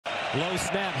Low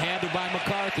snap handled by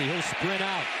McCarthy. He'll sprint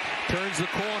out. Turns the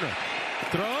corner.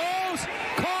 Throws.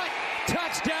 Caught.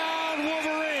 Touchdown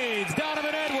Wolverines.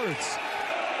 Donovan Edwards.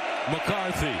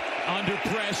 McCarthy under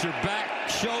pressure. Back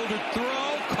shoulder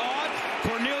throw. Caught.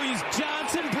 Cornelius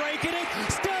Johnson breaking it.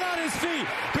 Still on his feet.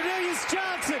 Cornelius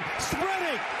Johnson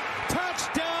sprinting.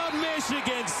 Touchdown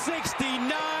Michigan. 69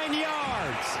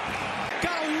 yards.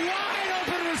 Got a wide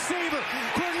open receiver.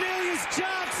 Cornelius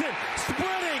Johnson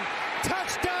sprinting.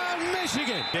 Touchdown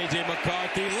Michigan. J.J.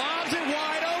 McCarthy lobs it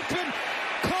wide open.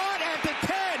 Caught at the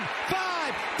 10.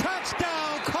 5.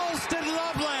 Touchdown Colston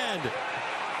Loveland.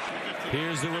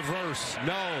 Here's the reverse.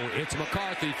 No, it's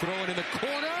McCarthy throwing in the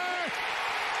corner.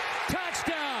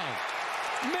 Touchdown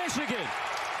Michigan.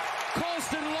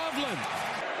 Colston Loveland.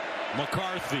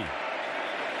 McCarthy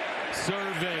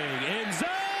surveying end zone.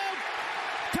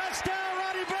 Touchdown.